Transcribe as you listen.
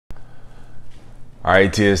All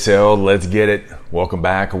right, TSL, let's get it. Welcome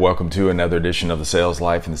back, or welcome to another edition of The Sales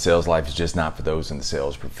Life. And the sales life is just not for those in the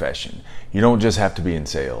sales profession. You don't just have to be in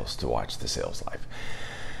sales to watch The Sales Life,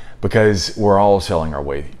 because we're all selling our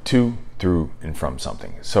way to, through, and from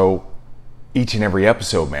something. So each and every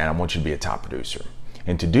episode, man, I want you to be a top producer.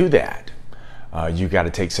 And to do that, you got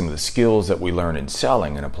to take some of the skills that we learn in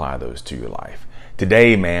selling and apply those to your life.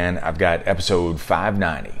 Today, man, I've got episode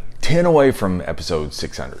 590, 10 away from episode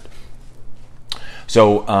 600.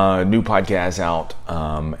 So new podcast out,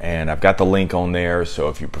 and I've got the link on there. So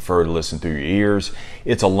if you prefer to listen through your ears,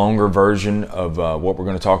 it's a longer version of what we're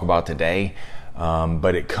going to talk about today.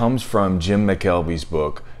 But it comes from Jim McKelvey's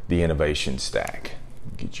book, The Innovation Stack.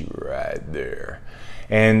 Get you right there.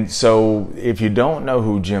 And so if you don't know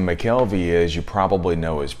who Jim McKelvey is, you probably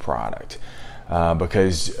know his product.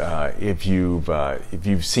 Because if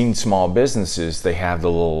you've seen small businesses, they have the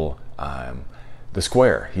little the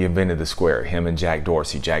square. He invented the square, him and Jack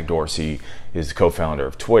Dorsey. Jack Dorsey is the co-founder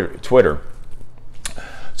of Twitter.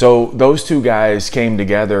 So those two guys came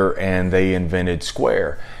together and they invented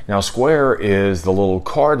Square. Now Square is the little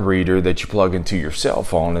card reader that you plug into your cell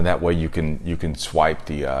phone, and that way you can swipe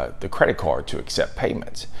the credit card to accept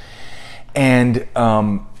payments. And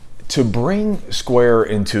to bring Square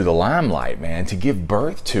into the limelight, man, to give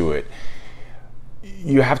birth to it,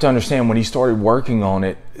 you have to understand, when he started working on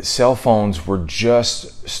it, cell phones were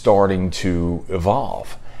just starting to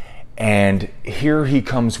evolve. And here he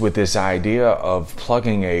comes with this idea of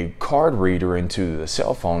plugging a card reader into the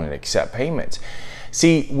cell phone and accept payments.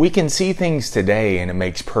 See, we can see things today and it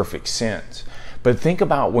makes perfect sense. But think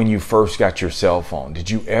about when you first got your cell phone. Did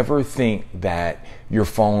you ever think that your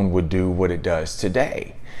phone would do what it does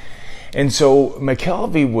today? And so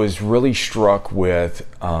McKelvey was really struck with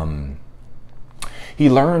he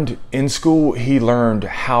learned in school, he learned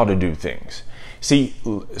how to do things. See,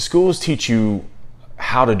 schools teach you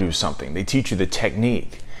how to do something. They teach you the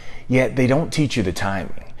technique, yet they don't teach you the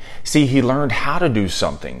timing. See, he learned how to do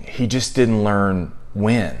something. He just didn't learn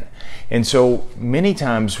when. And so many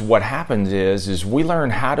times what happens is we learn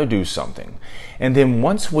how to do something. And then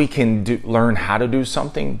once we can learn how to do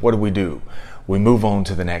something, what do? We move on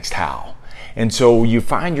to the next how. And so you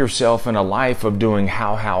find yourself in a life of doing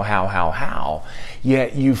how,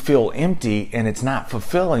 yet you feel empty and it's not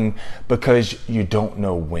fulfilling because you don't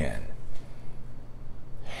know when.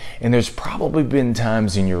 And there's probably been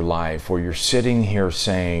times in your life where you're sitting here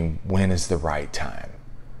saying, when is the right time?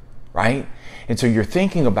 Right? And so you're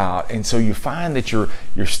thinking about, and so you find that you're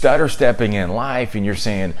stutter stepping in life and you're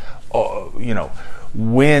saying, oh, you know,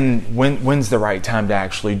 when's the right time to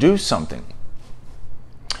actually do something?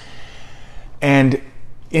 And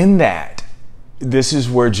in that, this is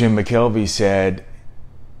where Jim McKelvey said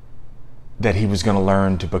that he was going to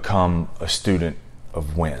learn to become a student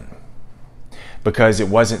of when. Because it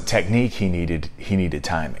wasn't technique he needed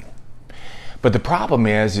timing. But the problem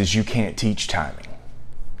is you can't teach timing.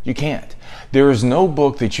 You can't. There is no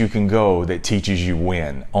book that you can go that teaches you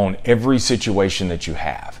when on every situation that you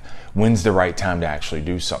have. When's the right time to actually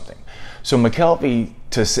do something? So McKelvey,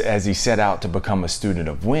 as he set out to become a student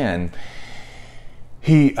of when,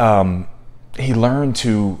 he learned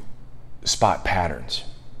to spot patterns.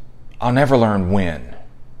 I'll never learn when,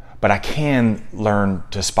 but I can learn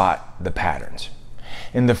to spot the patterns.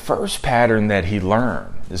 And the first pattern that he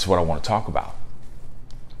learned, this is what I want to talk about,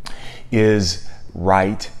 is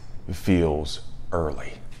right feels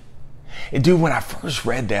early. And dude, when I first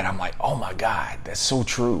read that, I'm like, oh my God, that's so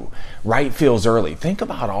true. Right feels early. Think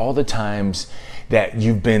about all the times that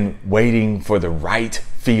you've been waiting for the right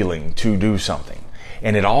feeling to do something,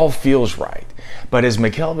 and it all feels right. But as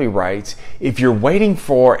McKelvey writes, if you're waiting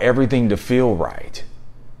for everything to feel right,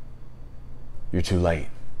 you're too late,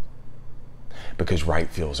 because right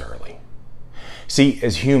feels early. See,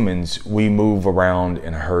 as humans, we move around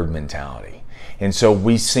in a herd mentality. And so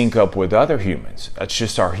we sync up with other humans. That's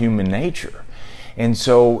just our human nature. And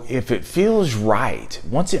so if it feels right,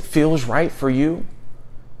 once it feels right for you,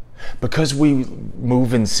 because we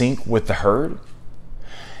move in sync with the herd,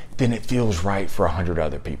 then it feels right for 100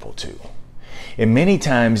 other people too. And many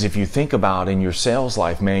times, if you think about in your sales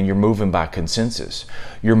life, man, you're moving by consensus.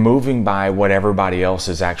 You're moving by what everybody else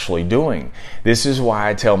is actually doing. This is why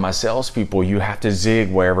I tell my salespeople, you have to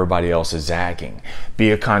zig where everybody else is zagging.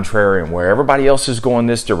 Be a contrarian. Where everybody else is going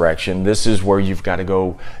this direction, this is where you've got to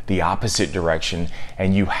go the opposite direction,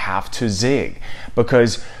 and you have to zig,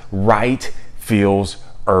 because right feels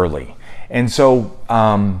early. And so,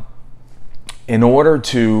 in order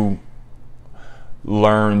to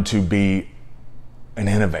learn to be an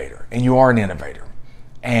innovator, and you are an innovator,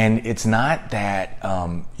 and it's not that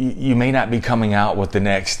you may not be coming out with the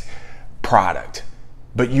next product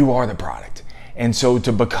but you are the product. And so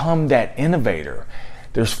to become that innovator,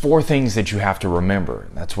 there's 4 things that you have to remember.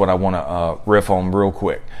 That's what I want to riff on real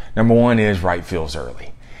quick. Number 1 is right feels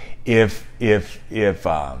early. If it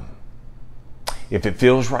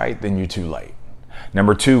feels right, then you're too late.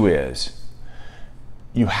 Number 2 is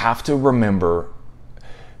you have to remember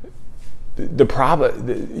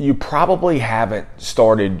you probably haven't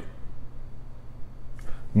started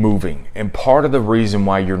moving, and part of the reason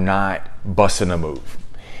why you're not busting a move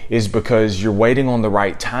is because you're waiting on the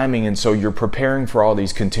right timing, and so you're preparing for all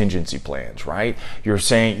these contingency plans, right? You're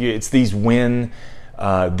saying it's these when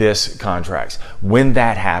this contracts. When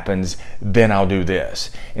that happens, then I'll do this.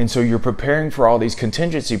 And so you're preparing for all these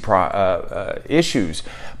contingency issues.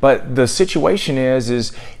 But the situation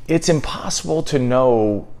is it's impossible to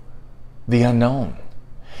know the unknown.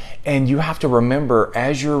 And you have to remember,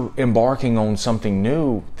 as you're embarking on something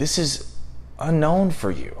new, this is unknown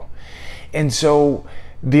for you. And so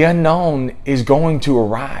the unknown is going to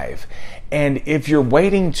arrive. And if you're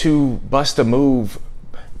waiting to bust a move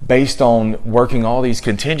based on working all these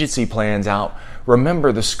contingency plans out,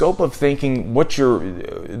 remember the scope of thinking,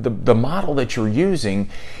 the model that you're using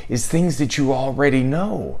is things that you already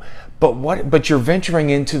know. But you're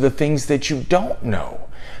venturing into the things that you don't know.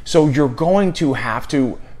 So you're going to have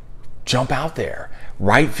to jump out there.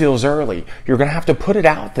 Right feels early. You're going to have to put it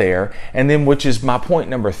out there, and then, which is my point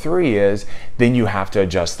number 3, is then you have to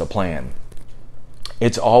adjust the plan.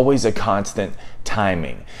 It's always a constant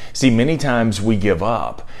timing. See, many times we give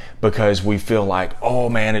up because we feel like, oh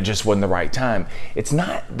man, it just wasn't the right time. It's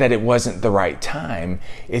not that it wasn't the right time.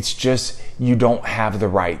 It's just you don't have the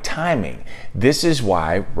right timing. This is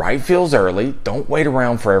why right feels early. Don't wait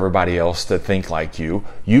around for everybody else to think like you.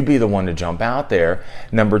 You be the one to jump out there.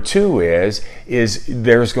 Number 2 is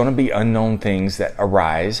there's going to be unknown things that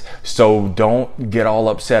arise. So don't get all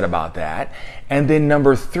upset about that. And then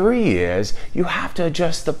number 3 is you have to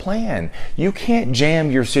adjust the plan. You can't jam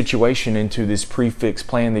your situation into this prefix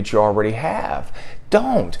plan that you already have.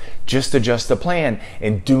 Don't. Just adjust the plan,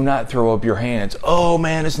 and do not throw up your hands. Oh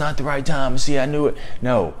man, it's not the right time. See, I knew it.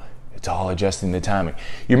 No, it's all adjusting the timing.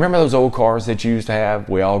 You remember those old cars that you used to have,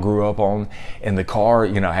 we all grew up on, and the car,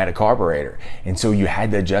 had a carburetor. And so you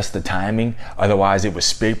had to adjust the timing, otherwise it was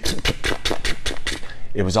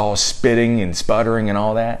It was all spitting and sputtering and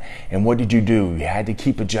all that. And what did you do? You had to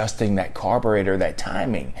keep adjusting that carburetor, that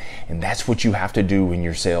timing. And that's what you have to do in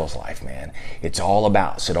your sales life, man. It's all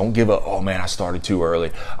about. So don't give up, oh man, I started too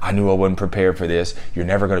early. I knew I wasn't prepared for this. You're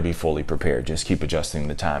never going to be fully prepared. Just keep adjusting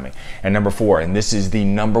the timing. And number 4, and this is the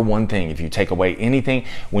number 1 thing. If you take away anything,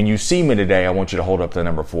 when you see me today, I want you to hold up the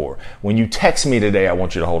number 4. When you text me today, I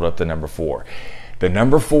want you to hold up the number 4. The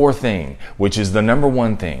number 4 thing, which is the number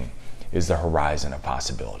 1 thing, is the horizon of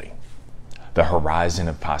possibility. The horizon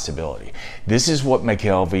of possibility. This is what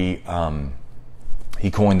McKelvey,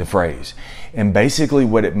 he coined the phrase. And basically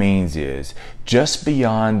what it means is just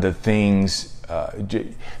beyond the things,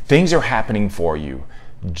 things are happening for you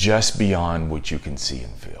just beyond what you can see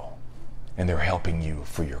and feel. And they're helping you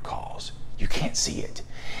for your cause. You can't see it.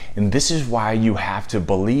 And this is why you have to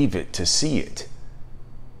believe it to see it.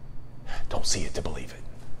 Don't see it to believe it.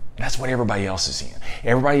 That's what everybody else is seeing.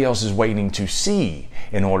 Everybody else is waiting to see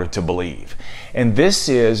in order to believe. And this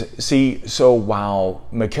is, so while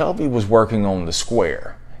McKelvey was working on the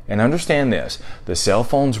square, and understand this, the cell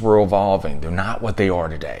phones were evolving. They're not what they are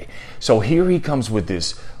today. So here he comes with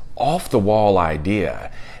this off-the-wall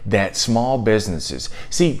idea that small businesses,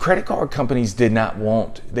 credit card companies they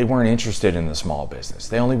weren't interested in the small business.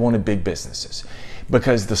 They only wanted big businesses.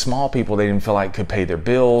 Because the small people, they didn't feel like could pay their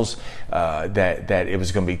bills, that it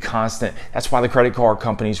was going to be constant. That's why the credit card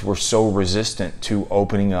companies were so resistant to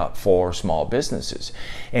opening up for small businesses.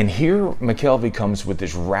 And here McKelvey comes with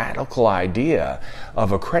this radical idea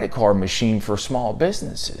of a credit card machine for small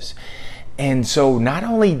businesses. And so not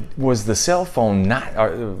only was the cell phone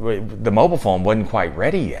the mobile phone wasn't quite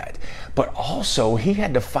ready yet, but also he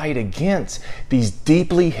had to fight against these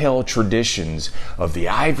deeply held traditions of the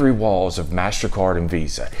ivory walls of MasterCard and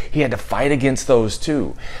Visa. He had to fight against those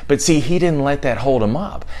too. But he didn't let that hold him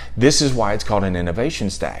up. This is why it's called an innovation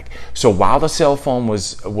stack. So while the cell phone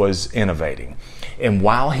was innovating, and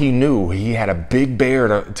while he knew he had a big bear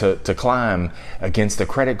to climb against the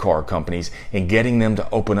credit card companies and getting them to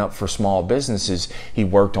open up for small businesses, he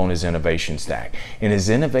worked on his innovation stack. And his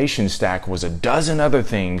innovation stack was a dozen other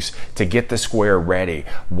things to get the square ready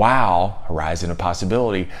while horizon of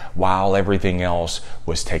possibility, while everything else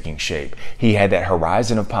was taking shape. He had that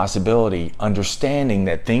horizon of possibility, understanding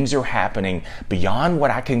that things are happening beyond what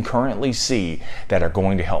I can currently see that are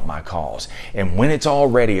going to help my cause. And when it's all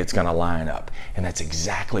ready, it's going to line up. And that's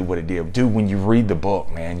exactly what it did. Dude, when you read the book,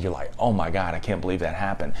 man, you're like, oh my God, I can't believe that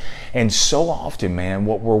happened. And so often, man,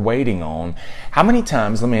 what we're waiting on, how many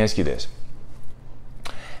times, let me ask you this,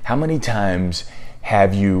 how many times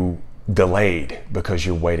have you delayed because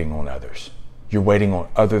you're waiting on others? You're waiting on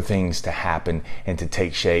other things to happen and to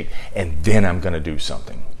take shape, and then I'm going to do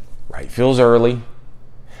something, right? Feels early.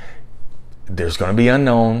 There's going to be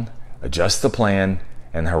unknown. Adjust the plan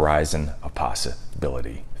and the horizon of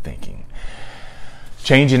possibility thinking.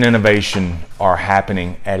 Change and innovation are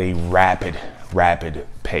happening at a rapid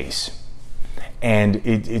pace. And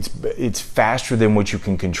it's faster than what you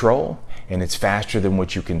can control, and it's faster than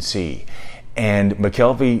what you can see. And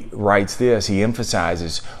McKelvey writes this, he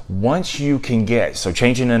emphasizes, once you can get, so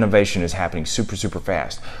change and innovation is happening super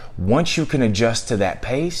fast. Once you can adjust to that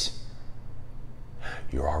pace,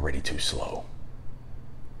 you're already too slow.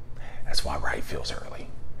 That's why right feels early.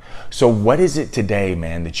 So what is it today,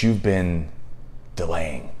 man, that you've been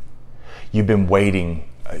delaying? You've been waiting,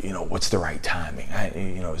 what's the right timing?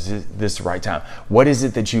 Is this the right time? What is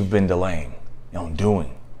it that you've been delaying on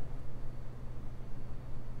doing?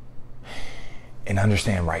 And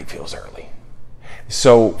understand right feels early.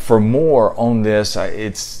 So for more on this,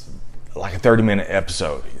 it's like a 30-minute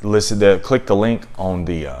episode. Click the link on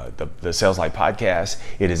the Sales Life podcast.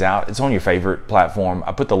 It is out. It's on your favorite platform.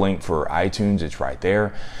 I put the link for iTunes. It's right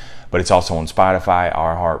there. But it's also on Spotify,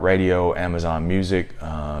 iHeartRadio, Amazon Music,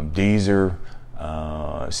 Deezer,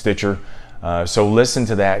 Stitcher. So listen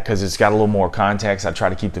to that because it's got a little more context. I try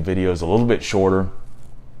to keep the videos a little bit shorter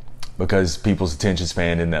because people's attention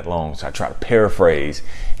span isn't that long. So I try to paraphrase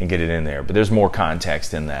and get it in there. But there's more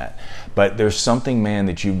context in that. But there's something, man,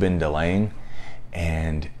 that you've been delaying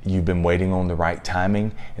and you've been waiting on the right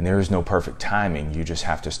timing. And there is no perfect timing. You just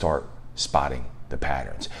have to start spotting the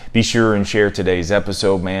patterns. Be sure and share today's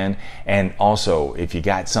episode, man. And also, if you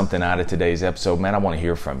got something out of today's episode, man, I want to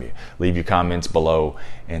hear from you. Leave your comments below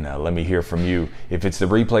and let me hear from you. If it's the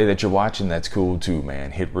replay that you're watching, that's cool too,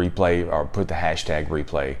 man. Hit replay or put the hashtag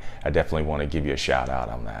replay. I definitely want to give you a shout out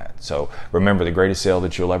on that. So remember, the greatest sale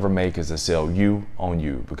that you'll ever make is a sale you on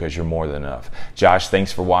you, because you're more than enough. Josh,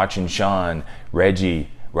 thanks for watching. Sean, Reggie,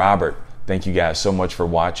 Robert, thank you guys so much for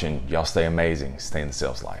watching. Y'all stay amazing. Stay in the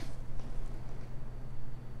sales life.